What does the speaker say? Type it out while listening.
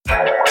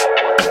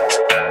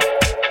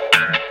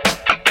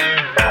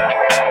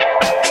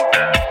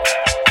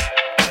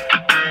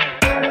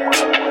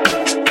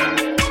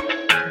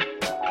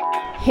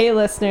Hey,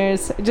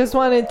 listeners, just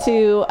wanted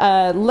to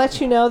let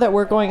you know that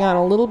we're going on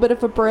a little bit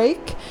of a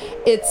break.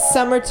 It's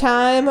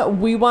summertime.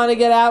 We want to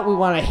get out. We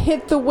want to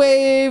hit the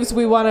waves.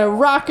 We want to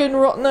rock and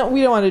roll. No,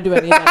 we don't want to do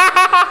any of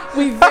that.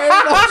 We very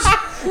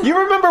much... You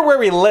remember where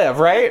we live,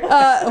 right?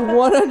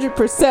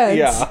 100%.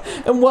 Yeah.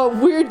 And what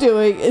we're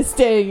doing is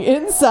staying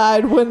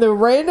inside when the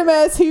random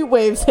ass heat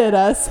waves hit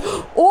us,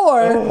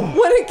 or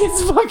when it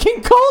gets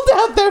fucking cold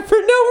out there for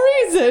no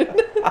reason.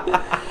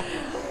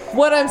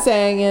 What I'm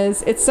saying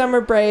is, it's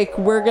summer break.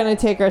 We're going to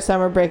take our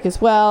summer break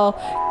as well.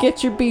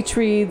 Get your beach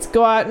reads.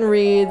 Go out and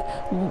read.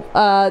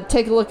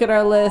 Take a look at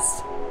our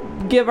list.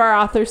 Give our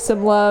authors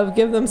some love.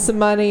 Give them some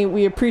money.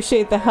 We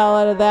appreciate the hell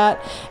out of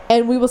that.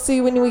 And we will see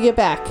you when we get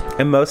back.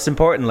 And most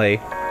importantly,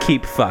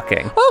 keep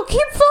fucking. Oh,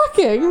 keep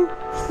fucking.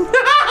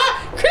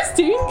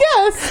 Christine,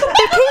 guess.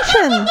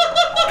 Vacation.